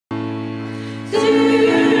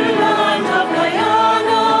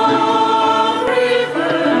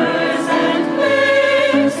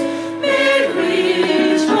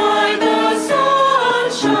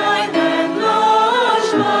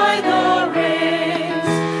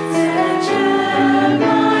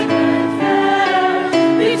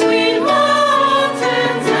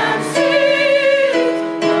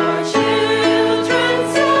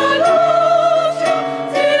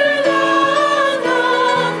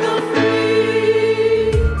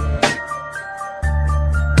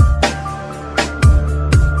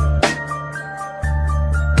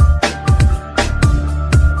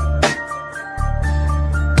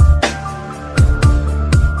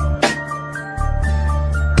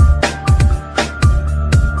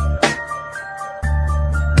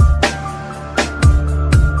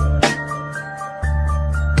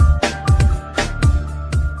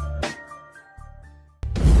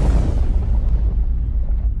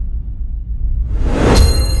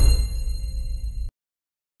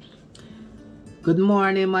Good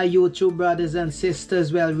morning, my YouTube brothers and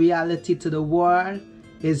sisters. Well, Reality to the World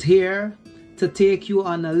is here to take you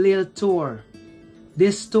on a little tour.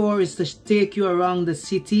 This tour is to take you around the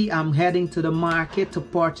city. I'm heading to the market to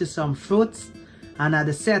purchase some fruits, and at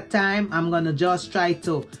the set time I'm gonna just try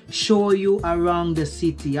to show you around the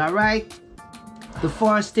city. All right, the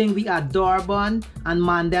first thing, we are Durban and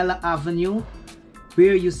Mandela Avenue,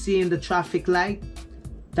 where you see in the traffic light.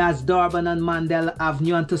 That's Durban and Mandela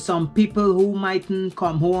Avenue, and to some people who mightn't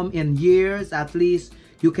come home in years, at least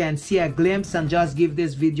you can see a glimpse and just give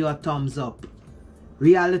this video a thumbs up.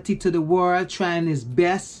 Reality to the World trying its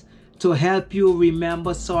best to help you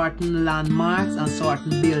remember certain landmarks and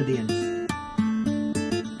certain buildings.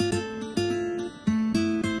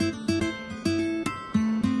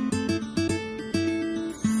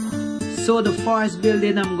 So the first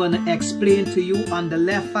building I'm going to explain to you on the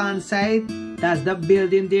left hand side, that's the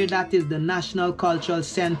building there. That is the National Cultural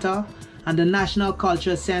Center, and the National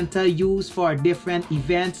Cultural Center used for different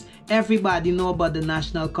events. Everybody know about the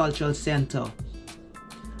National Cultural Center.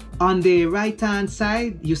 On the right hand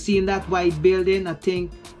side, you see in that white building, I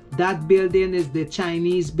think that building is the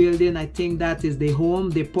Chinese building. I think that is the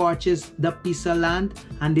home. They purchased the piece of land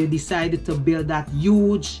and they decided to build that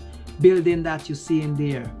huge building that you see in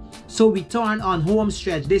there. So we turn on home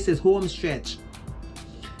stretch. This is home stretch.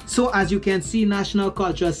 So as you can see, National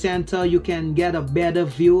Cultural Center, you can get a better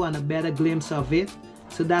view and a better glimpse of it.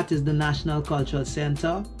 So that is the National Cultural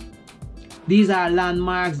Center. These are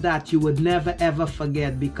landmarks that you would never ever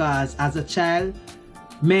forget, because as a child,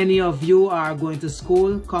 many of you are going to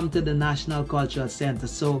school, come to the National Cultural Center.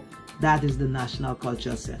 So that is the National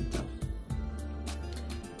Cultural Center.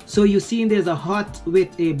 So you see there's a hut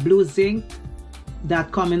with a blue zinc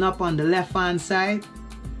that coming up on the left hand side.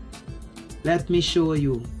 Let me show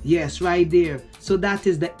you. Yes, right there. So that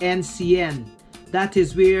is the NCN. That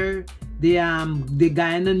is where the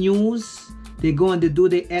Guyana news, they're going to do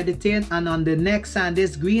the editing. And on the next and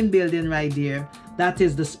this green building right there, that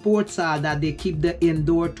is the sports hall that they keep the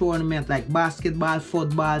indoor tournament like basketball,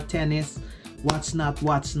 football, tennis, what's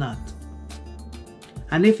not.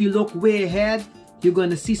 And if you look way ahead, you're going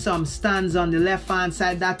to see some stands on the left hand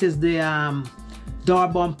side. That is the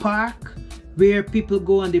Durban Park, where people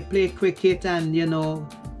go and they play cricket, and you know,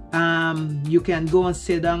 you can go and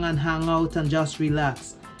sit down and hang out and just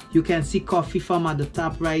relax. You can see coffee farm at the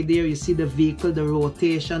top right there. You see the vehicle, the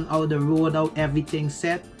rotation, how the road, how everything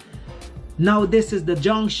set. Now this is the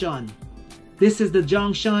junction. This is the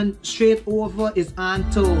junction. Straight over is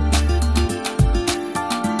onto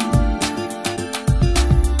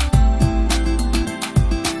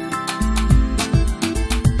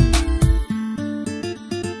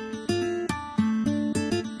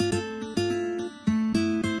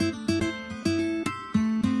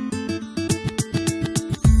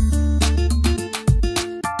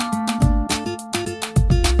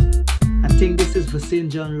St.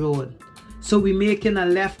 John Road. So we're making a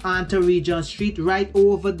left onto Regent Street. Right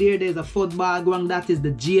over there, there's a football ground. That is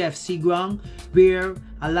the GFC ground, where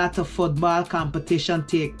a lot of football competition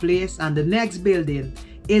take place. And the next building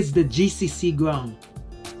is the GCC ground.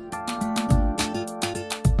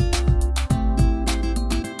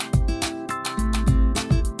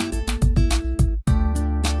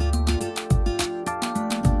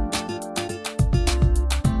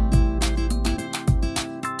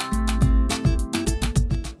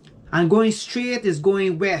 And going straight is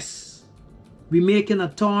going west. We're making a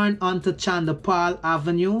turn onto CHANNELᴴᴰ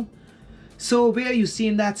Avenue. So where you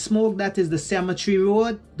seeing that smoke, that is the Cemetery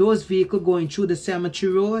Road. Those vehicles going through the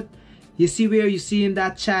Cemetery Road. You see where you seeing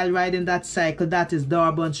that child riding that cycle, that is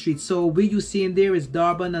Durban Street. So where you seeing there is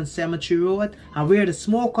Durban and Cemetery Road. And where the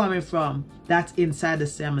smoke coming from, that's inside the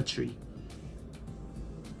cemetery.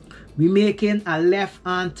 We're making a left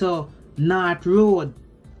onto North Road.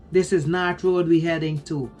 This is North Road we're heading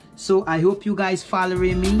to. So I hope you guys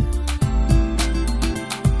following me.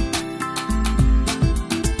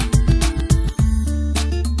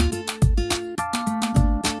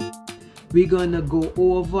 We're gonna go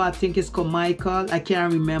over, I think it's called Michael. I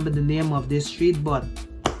can't remember the name of this street, but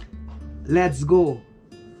let's go.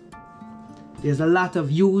 There's a lot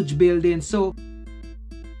of huge buildings. So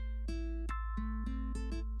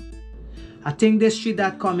I think this street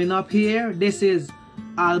that coming up here, this is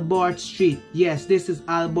Albert Street. Yes, this is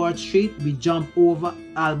Albert Street. We jump over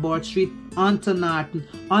Albert Street onto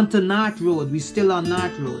North Road. We're still on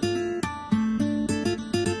North Road.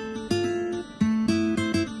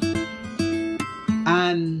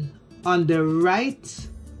 And on the right,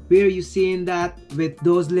 where you seeing that with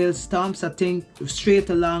those little stumps, I think straight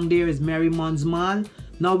along there is Merriman's Mall.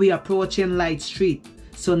 Now we approaching Light Street.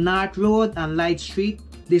 So North Road and Light Street,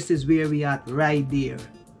 this is where we at right there.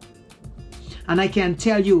 And I can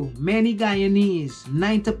tell you, many Guyanese,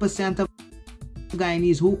 90% of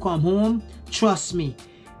Guyanese who come home, trust me,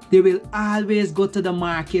 they will always go to the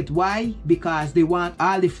market. Why? Because they want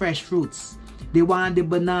all the fresh fruits. They want the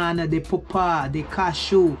banana, the papaya, the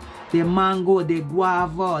cashew, the mango, the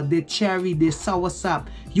guava, the cherry, the soursop,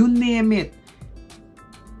 you name it.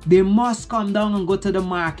 They must come down and go to the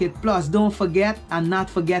market. Plus, don't forget, and not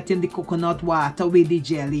forgetting the coconut water with the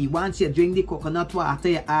jelly. Once you drink the coconut water,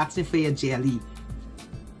 you're asking for your jelly.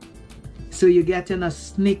 So you're getting a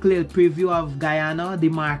sneak little preview of Guyana, the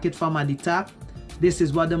market from at the top. This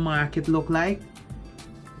is what the market look like.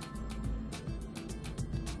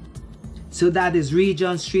 So that is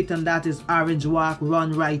Regent Street, and that is Orange Walk.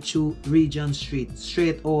 Run right through Regent Street,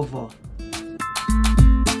 straight over.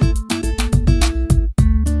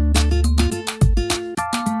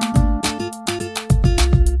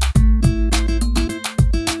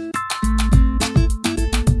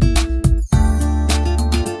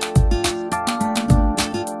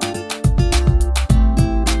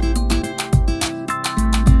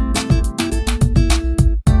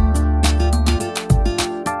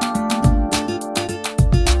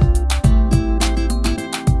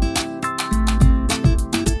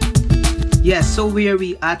 Yes, so where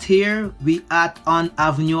we at here, we at on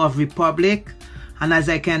Avenue of Republic, and as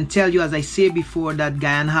I can tell you, as I say before, that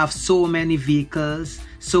Guyana have so many vehicles,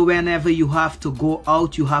 so whenever you have to go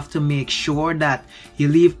out, you have to make sure that you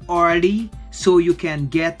leave early so you can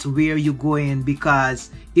get where you're going, because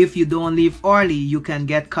if you don't leave early, you can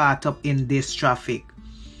get caught up in this traffic.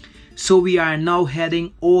 So we are now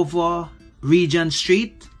heading over Regent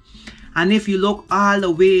Street, and if you look all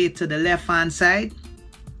the way to the left hand side,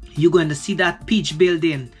 you're going to see that peach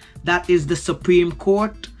building. That is the Supreme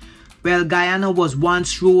Court. Well, Guyana was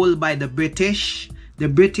once ruled by the British. The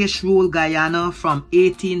British ruled Guyana from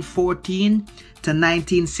 1814 to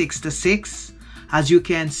 1966. As you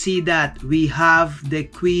can see that we have the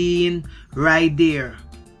Queen right there.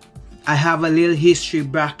 I have a little history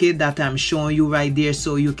bracket that I'm showing you right there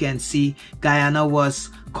so you can see Guyana was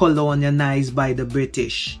colonized by the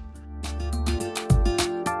British.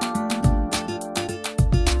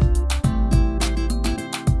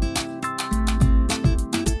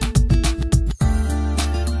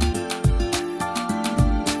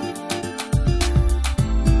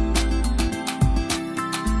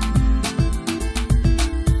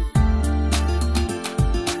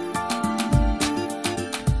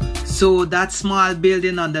 So that small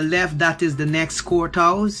building on the left, that is the next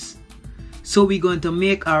courthouse. So we're going to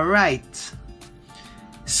make a right.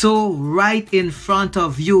 So right in front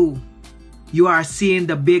of you, you are seeing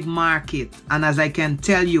the big market. And as I can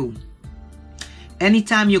tell you,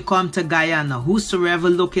 anytime you come to Guyana, whosoever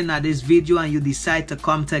looking at this video and you decide to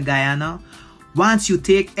come to Guyana, once you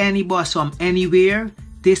take any bus from anywhere,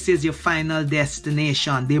 this is your final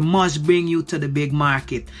destination. They must bring you to the big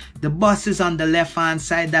market. The buses on the left hand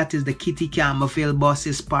side, that is the Kitty Campbellville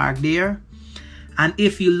buses parked there. And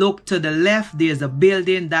if you look to the left, there's a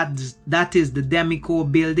building that is the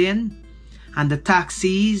Demico building. And the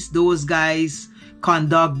taxis, those guys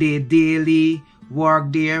conduct their daily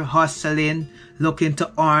work there, hustling, looking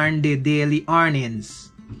to earn their daily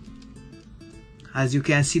earnings. As you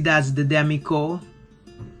can see, that's the Demico.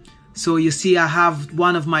 So you see, I have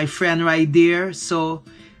one of my friend right there. So,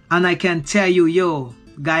 and I can tell you, yo,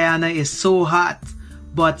 Guyana is so hot.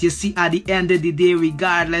 But you see, at the end of the day,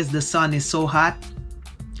 regardless the sun is so hot,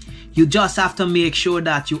 you just have to make sure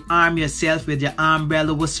that you arm yourself with your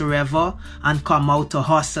umbrella whatsoever and come out to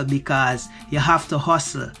hustle, because you have to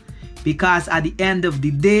hustle. Because at the end of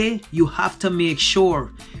the day, you have to make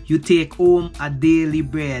sure you take home a daily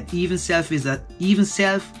bread. Even self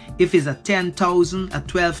if it's a 10,000, a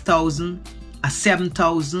 12,000, a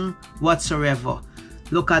 7,000, whatsoever.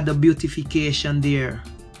 Look at the beautification there.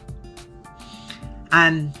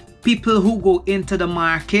 And people who go into the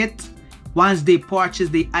market, once they purchase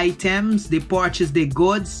the items, they purchase the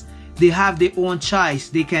goods, they have their own choice.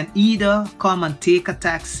 They can either come and take a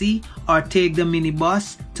taxi or take the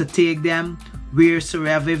minibus to take them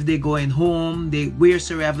wheresoever, if they're going home,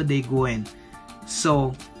 wheresoever they're going.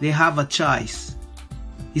 So they have a choice.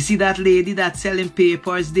 You see that lady that's selling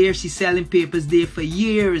papers there? She's selling papers there for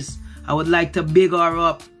years. I would like to big her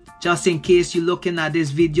up. Just in case you're looking at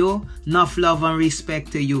this video, enough love and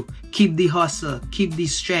respect to you. Keep the hustle, keep the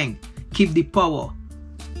strength, keep the power.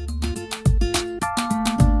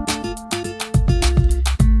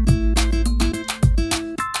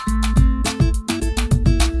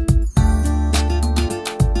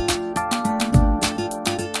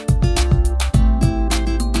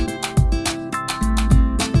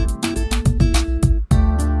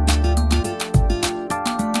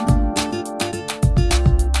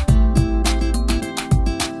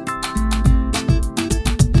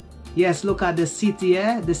 Yes, look at the city,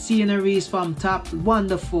 the sceneries from top.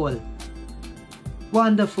 Wonderful.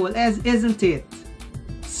 Wonderful, isn't it?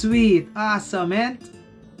 Sweet, awesome, man.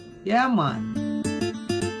 Yeah, man.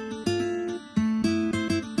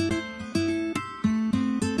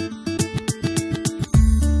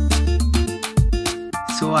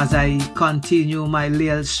 So as I continue my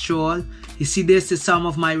little stroll, you see this is some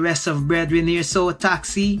of my rest of brethren here. So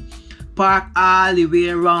taxi park all the way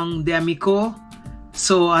around Demico.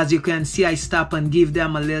 So as you can see, I stop and give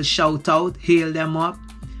them a little shout out, hail them up,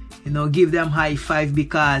 you know, give them high five,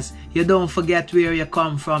 because you don't forget where you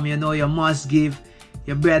come from. You know, you must give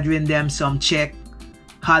your brethren them some check,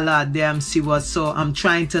 holler at them, see what. So I'm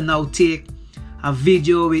trying to now take a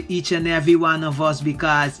video with each and every one of us,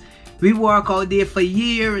 because we work out there for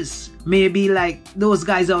years. Maybe like those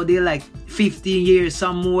guys out there like 15 years,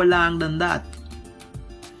 some more long than that.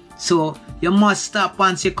 So you must stop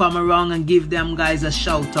once you come around and give them guys a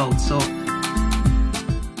shout out. So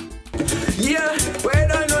yeah, we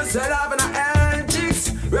don't know sell up in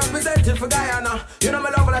antics. Representing for Guyana. You know me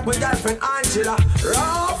love like my girlfriend Angela.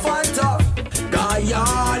 Rough and tough.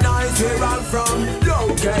 Guyana is where I'm from.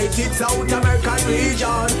 Located South American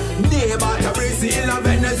region. Neighbor to Brazil and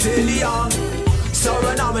Venezuela.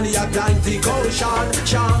 Surrounding the Atlantic Ocean.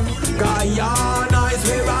 Guyana is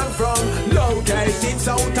where I'm from. Located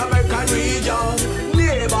South American region.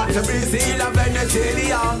 Neighbor to Brazil and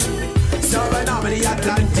Venezuela. Surrounding the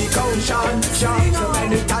Atlantic Ocean. So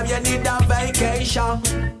anytime you need a vacation,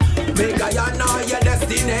 make Guyana your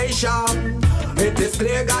destination. It is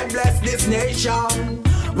clear God bless this nation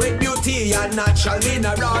with beauty and natural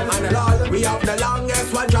mineral. We have the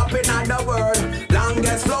longest one dropping in the world,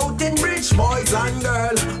 longest floating bridge, boys and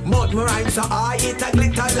girl. Mud rhymes so high, it a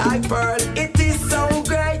glitter like pearl. It is so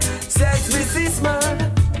great, says Mrs.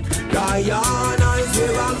 Merle. Guyana is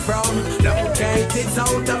where I'm from, located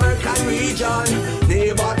South American region,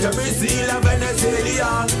 neighbor to Brazil and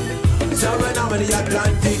Venezuela. Surrounding the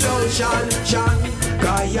Atlantic Ocean.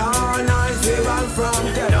 Guyana is where I'm from,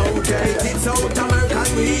 located South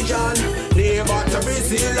American region, neighbor to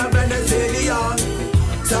Brazil and Venezuela.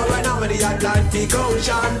 Surrounding the Atlantic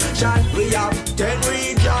Ocean. We have 10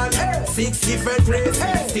 regions, 6 different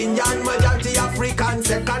places. Indian majority, African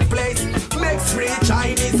second place. Mixed free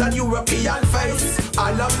Chinese and European face.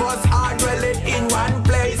 All of us are dwelling in one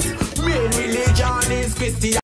place. Main religion is Christian.